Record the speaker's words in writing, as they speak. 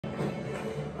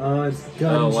It's Gungi.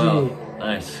 Oh wow,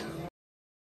 nice.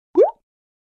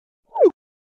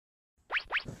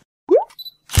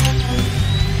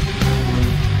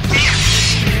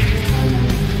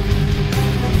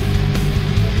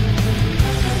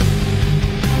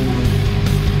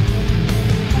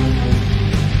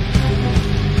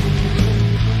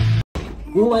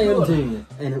 Landing,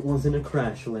 and it wasn't a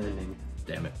crash landing.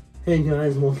 Damn it. Hey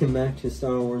guys, welcome back to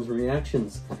Star Wars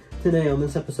Reactions. Today on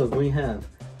this episode we have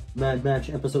Mad Match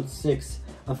Episode 6,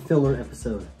 a filler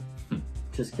episode.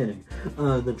 Just kidding.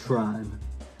 The Tribe.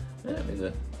 Yeah, I mean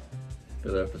the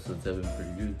filler episodes have been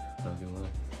pretty good, not gonna lie.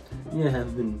 Yeah,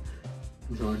 have been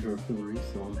Jar Jar fillery,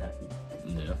 so I'm happy.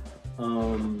 Yeah.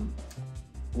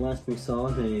 Last we saw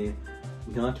they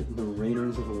got the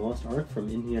Raiders of the Lost Ark from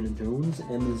Indiana Jones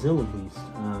and the Zilla Beast,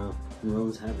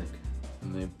 Rose Havoc.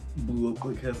 And they blew up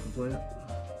like half the planet.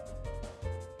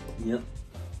 Yep.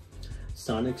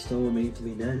 Sonic still remains to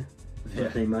be dead, Yeah.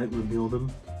 but they might reveal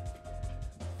them.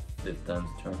 5th time's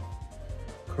the charm.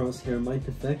 Crosshair might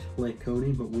defect like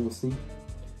Cody, but we'll see.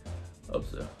 Hope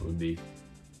so. It would be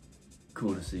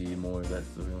cool to see more of that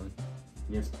storyline.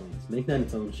 Yes, please. Make that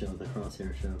its own show, the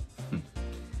Crosshair show.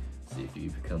 See if he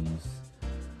becomes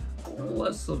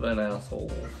less of an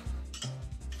asshole.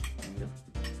 Yep.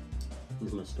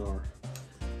 He's my star.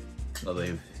 Although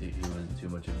he wasn't too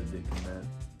much of a dick in that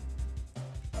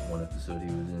one episode he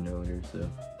was in earlier, so.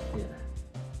 Yeah.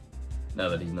 Now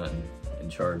that he's not in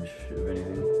charge of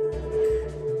anything.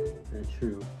 That's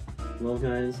true. Well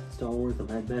guys, Star Wars The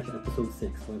Mad Match Episode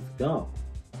 6. Let's go!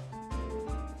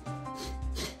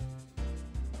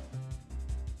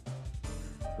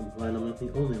 I'm glad I'm not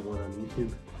the only one on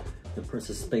YouTube that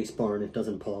presses spacebar and it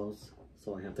doesn't pause,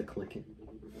 so I have to click it.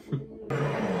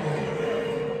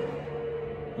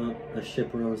 Oh, a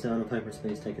ship rose down of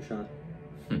hyperspace. Take a shot.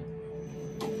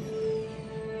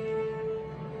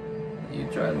 You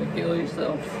trying to kill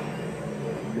yourself?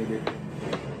 Figured.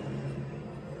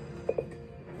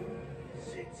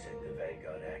 Sid said the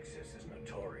Vanguard Axis is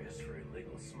notorious for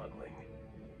illegal smuggling,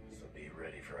 so be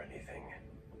ready for anything.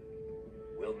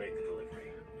 We'll make the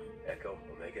delivery. Echo,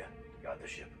 Omega, got the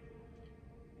ship.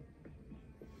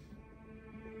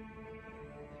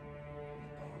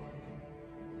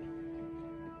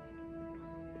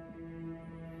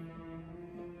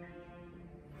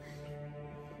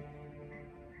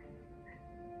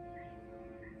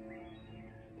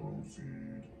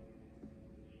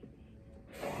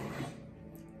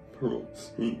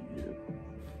 Proceed.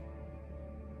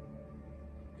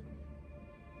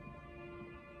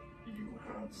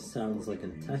 Sounds like a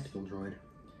tactical droid.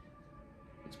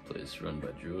 This place run by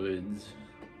droids,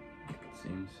 it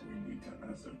seems. We need to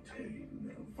ascertain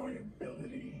their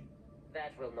viability.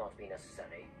 That will not be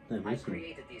necessary. That I is true.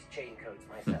 created these chain codes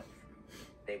myself.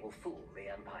 They will fool the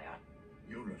Empire.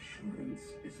 Your assurance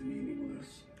is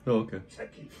meaningless. Oh, okay.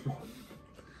 Techie.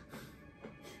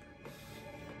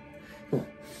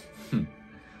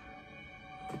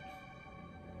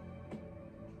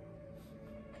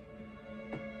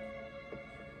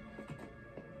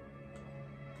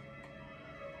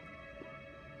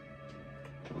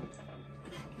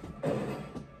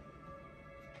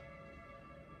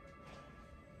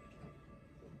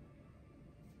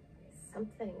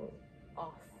 Something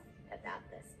off about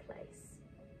this place.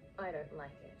 I don't like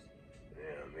it.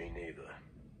 Yeah, me neither.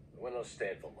 We're not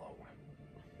staying for long.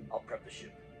 I'll prep the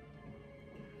ship.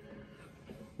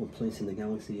 What place in the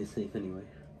galaxy is safe anyway?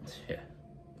 Yeah.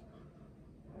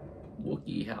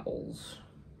 Wookiee howls.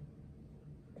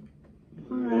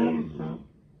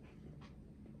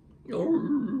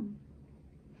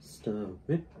 Stop.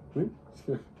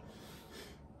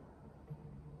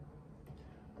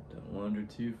 Don't wander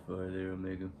too far there,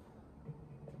 Omega.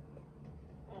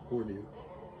 Or do.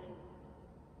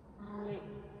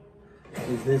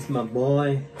 Is this my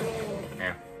boy?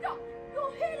 Yeah. Stop!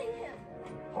 You're hurting him!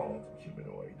 Halt,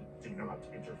 humanoid. Do not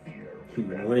interfere.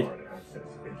 Humanoid. Vanguard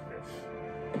access business.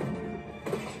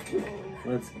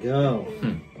 Let's go.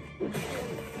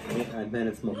 I bet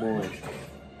it's my boy.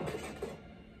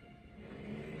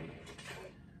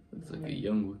 Looks like a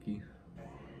young Wookiee.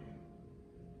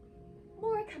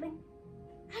 More are coming.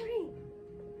 Hurry!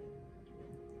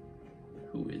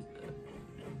 Who is that?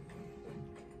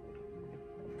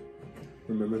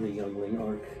 Remember the youngling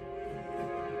arc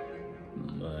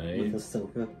with Might.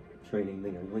 Ahsoka training the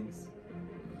younglings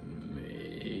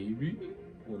Maybe.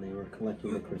 when they were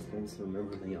collecting the crystals?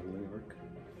 Remember the youngling arc?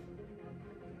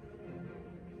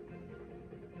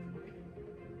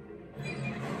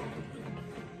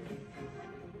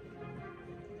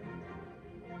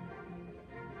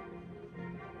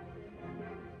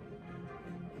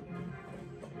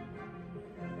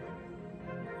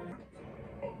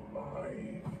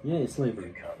 Yay, slavery.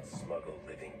 You can't smuggle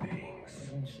living beings.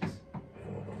 Jeez.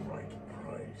 For the right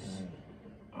price,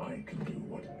 I can do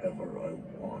whatever I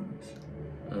want.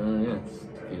 Yeah.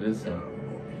 It is him.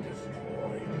 Will be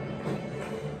destroyed.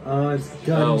 Oh, it's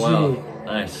Gungi. Oh, wow.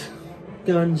 Nice.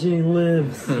 Gungi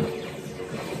lives.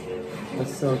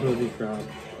 That's so good to be proud.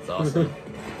 That's awesome.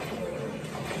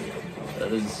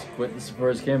 That is quite the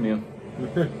surprise cameo.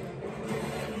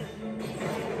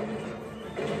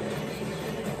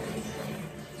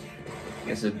 I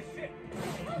guess it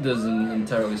doesn't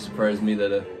entirely surprise me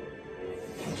that a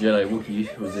Jedi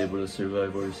Wookiee was able to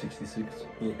survive Order 66.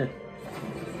 Yeah.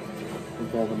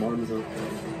 With all the arms on.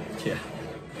 Yeah.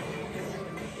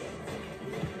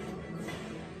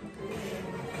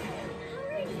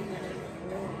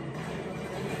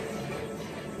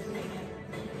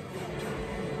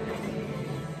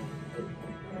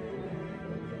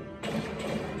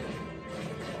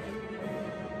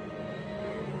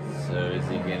 So is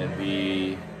he gonna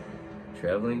be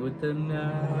traveling with them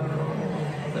now?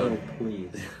 That Oh, would...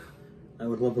 please. I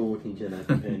would love a Wookiee Jedi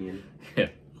companion. Yeah.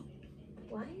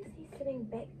 Why is he sitting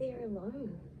back there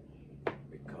alone?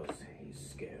 Because he's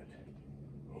scared.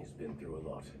 He's been through a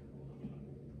lot.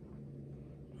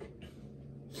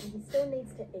 And he still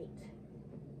needs to eat.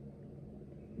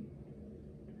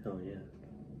 Hell yeah.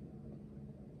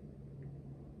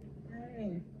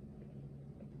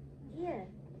 Yeah,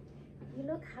 you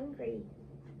look hungry.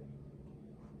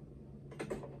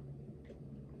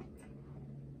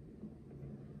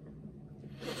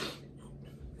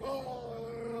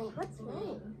 What's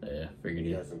wrong? Yeah, figured He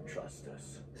he... doesn't trust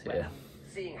us. Yeah.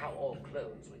 Seeing how all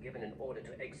clones were given an order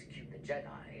to execute the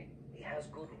Jedi, he has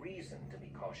good reason to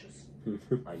be cautious.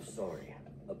 I'm sorry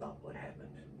about what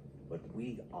happened, but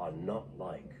we are not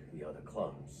like the other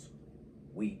clones.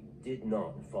 We did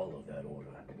not follow that order,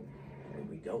 and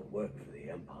we don't work for the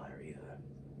Empire either.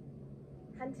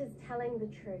 Hunter's telling the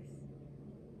truth.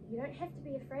 You don't have to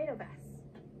be afraid of us.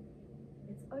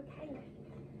 It's okay.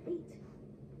 Eat.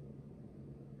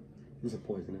 These are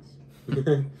poisonous. It's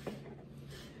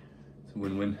a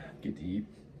win-win. Get to eat,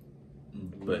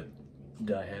 but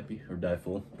die happy or die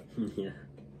full. Yeah.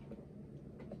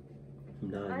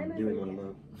 No, I'm I'm doing over what I here.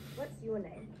 love. What's your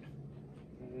name?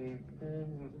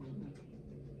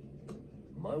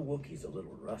 My Wookiee's a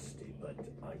little rusty, but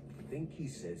I think he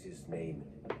says his name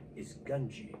is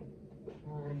Gungi.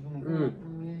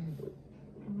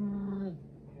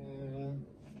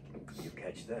 You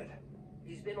catch that?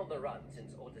 He's been on the run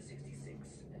since Order 66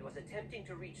 and was attempting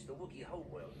to reach the Wookiee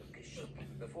homeworld of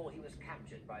Kashyyyk before he was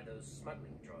captured by those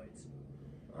smuggling droids.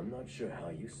 I'm not sure how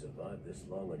you survived this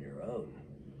long on your own,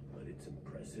 but it's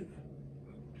impressive.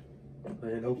 I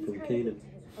had hope If from he's trying to Kanan. get to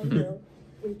his homeworld,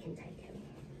 we can take him.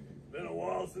 Been a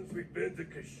while since we've been to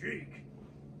Kashyyyk.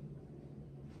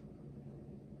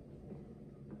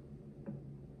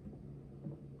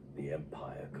 The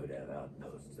Empire could have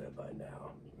outposts there by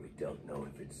now. We don't know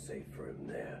if it's safe for him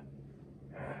there.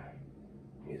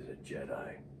 He's a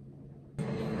Jedi.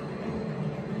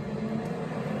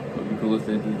 Would be cool if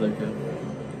they did like a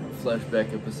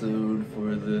flashback episode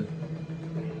for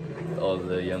all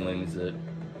the younglings that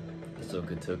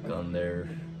Ahsoka took on their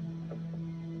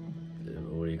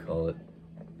what do you call it?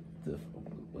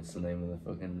 What's the name of the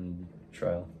fucking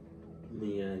trial?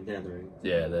 The gathering.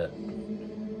 Yeah, that.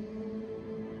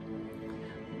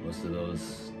 Most of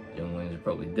those younglings are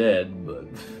probably dead, but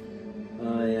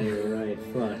Oh yeah, you're right.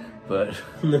 Fuck. but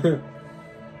it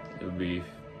would be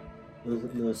The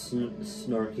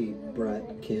snarky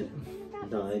brat kid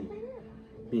died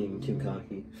being too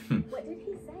cocky. What did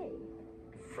he say?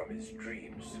 From his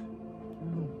dreams.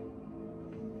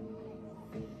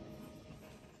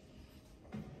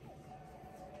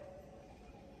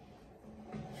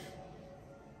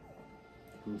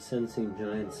 I'm sensing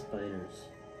giant spiders.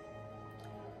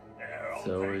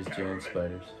 so is giant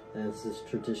spiders. As is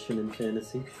tradition in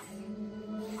fantasy.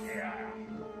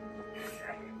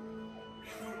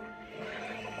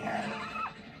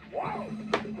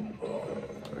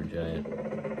 Or giant,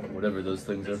 whatever those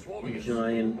things are.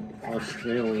 Giant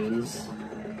Australians.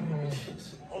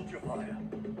 Jeez. Hold your fire.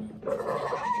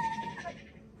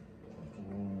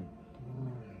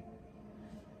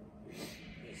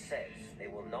 He says they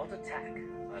will not attack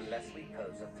unless we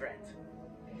pose a threat.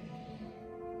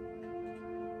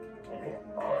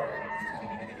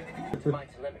 To my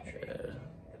telemetry, the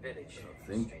village I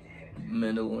think straight ahead.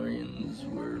 Mandalorians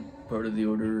were part of the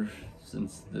Order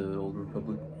since the Old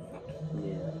Republic.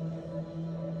 Yeah.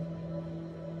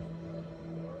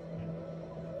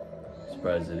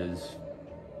 Surprised it is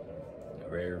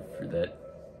rare for that.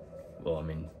 Well, I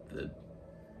mean, the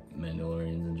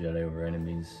Mandalorians and Jedi were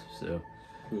enemies, so.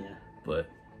 Yeah. But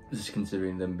Just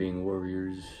considering them being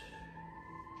warriors,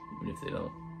 even if they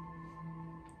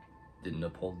didn't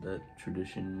uphold that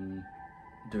tradition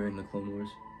during the Clone Wars.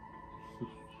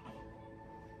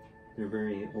 They're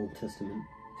very Old Testament.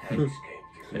 Tanks came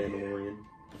through here. Mandalorian.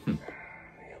 The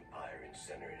Empire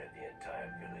incinerated the entire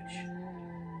village.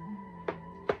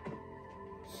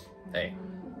 Hey.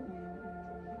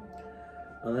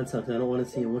 Oh, that sucks. I don't want to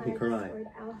see a Wookiee cry. Destroyed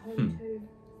our home too.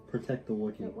 Protect the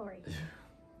Wookiee. Don't worry.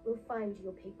 We'll find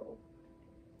your people.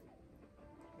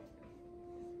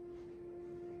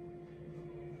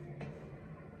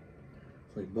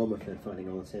 It's like Boba Fett fighting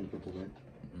all the sand people, right?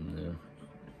 Yeah.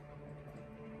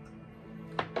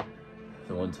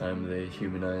 The one time they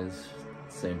humanize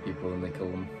the same people and they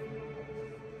kill them.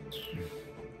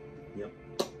 Yep.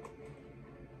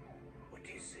 What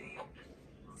do you see?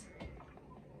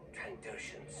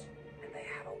 Trandoshans, and they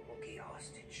have a Wookiee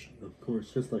hostage. Of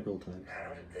course, just like old times.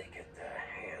 How did they get their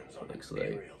hands on Looks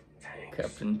Imperial tanks?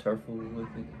 Captain Tarful, I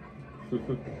think.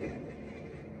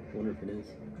 Wonder if it is.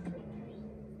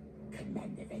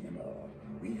 Commander Venomore,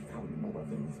 we found more of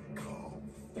those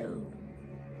carved stone.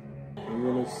 I'm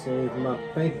gonna save my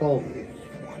people.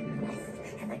 One must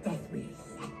have a death wish.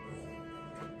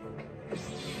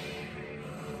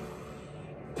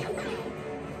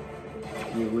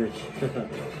 You wish.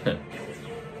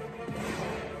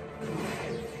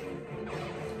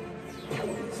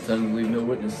 It's time to leave no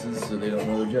witnesses so they don't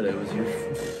know the Jedi was here.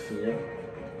 Yep.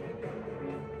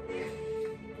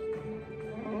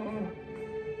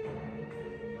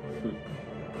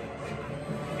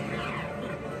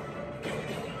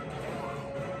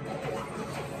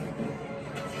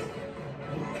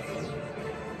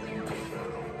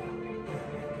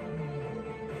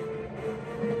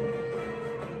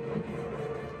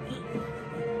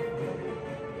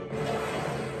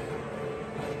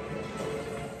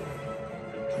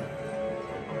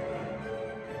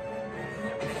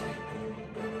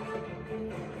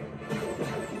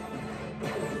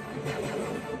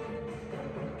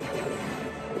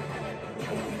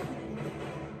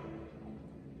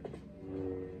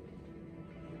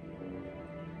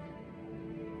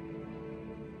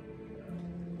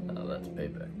 Oh, that's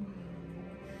payback.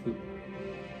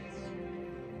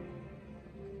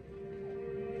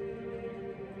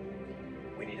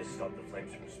 We need to stop the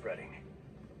flames from spreading.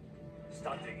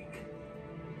 Start digging.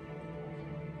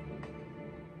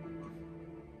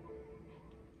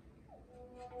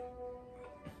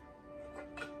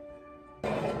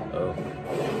 Oh.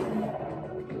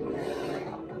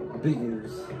 Big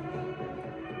ears.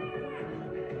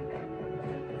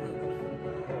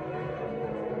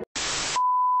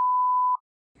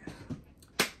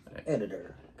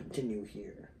 Editor, continue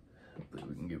here. Hopefully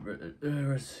we can get rid of get through the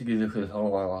rest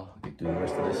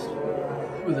of this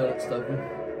without it stopping.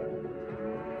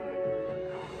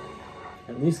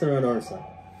 At least they're on our side.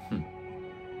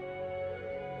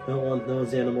 Don't want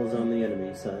those animals on the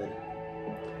enemy side.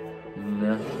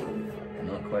 No,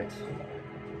 not quite.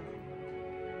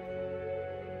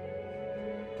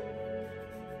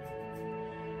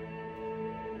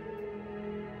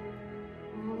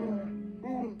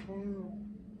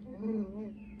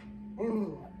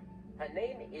 Her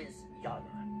name is Yana.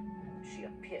 She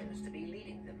appears to be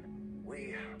leading them.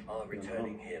 We are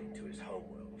returning him to his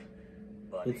homeworld,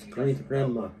 but It's he great doesn't know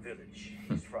grandma. what village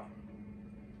he's from.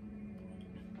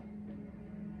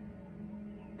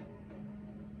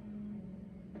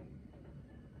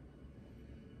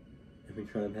 Every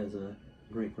tribe has a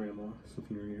great grandma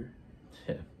superior.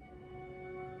 Yeah.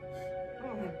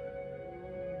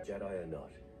 Jedi or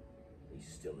not, he's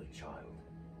still a child.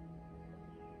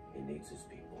 He needs his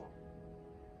people.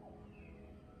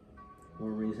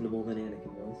 More reasonable than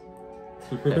Anakin was.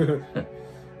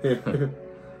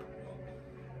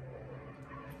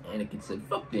 Anakin said,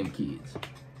 "Fuck them kids."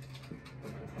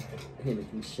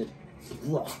 Anakin shit.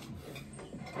 Blah.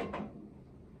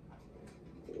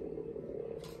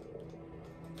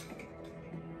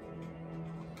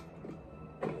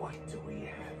 What do we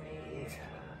have here?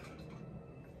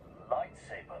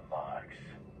 Lightsaber marks.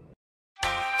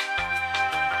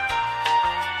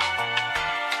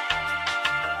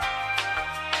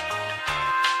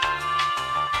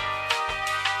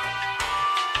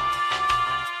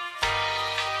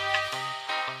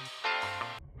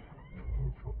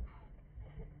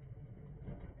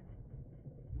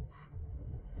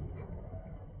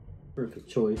 Perfect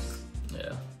choice.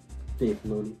 Yeah. Dave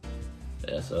Filoni.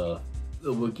 Yeah, so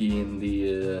the Wookiee in the,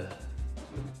 is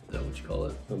that what you call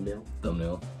it? Thumbnail.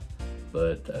 Thumbnail.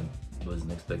 But I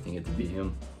wasn't expecting it to be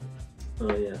him.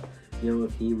 Oh yeah. You know,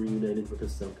 if he reunited with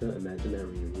Ahsoka, imagine that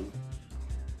reunion.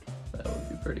 That would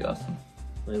be pretty awesome.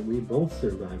 Like, we both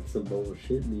survived some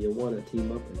bullshit. Do you want to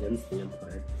team up against the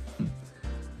Empire?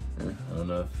 I don't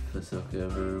know if Ahsoka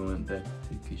ever went back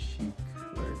to Kashyyyk,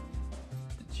 or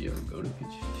did she ever go to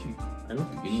Kashyyyk? I don't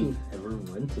think she ever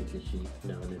went to Kashyyyk,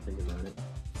 now that I think about it.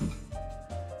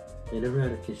 They never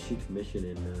had a Kashyyyk mission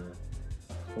in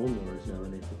Clone Wars, now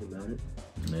that I think about it.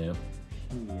 Yeah.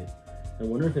 Shit. I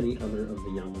wonder if any other of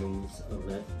the younglings of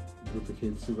that group of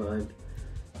kids survived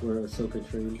where Ahsoka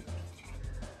trained.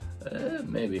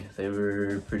 Maybe. They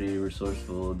were pretty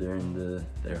resourceful during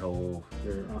their whole...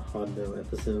 Their Hondo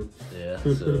episode. Yeah,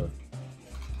 so...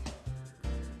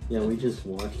 Yeah, we just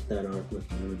watched that arc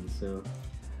with Moon, so...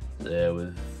 Yeah,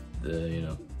 with the, you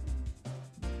know,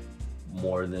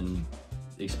 more than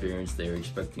experience they were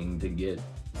expecting to get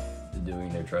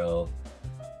doing their trial,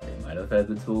 they might have had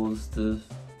the tools to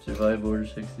survive Order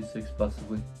 66,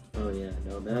 possibly. Oh yeah,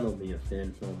 no, that'll be a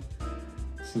fan film.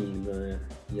 Seeing the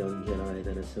young Jedi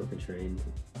that Ahsoka trained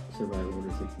survive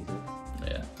Order 66.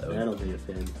 Yeah, that'll be a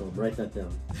fan film. Write that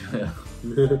down. Yeah.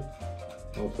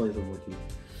 I'll play the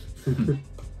Wookiee.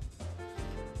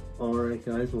 Alright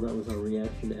guys, well that was our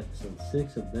reaction to episode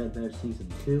 6 of Bad Batch Season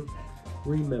 2.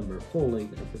 Remember,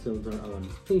 full-length episodes are on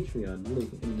Patreon,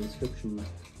 link in the description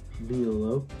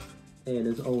below. And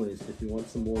as always, if you want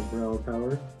some more brow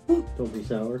power, don't be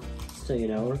sour, stay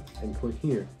an hour, and click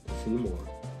here to see more.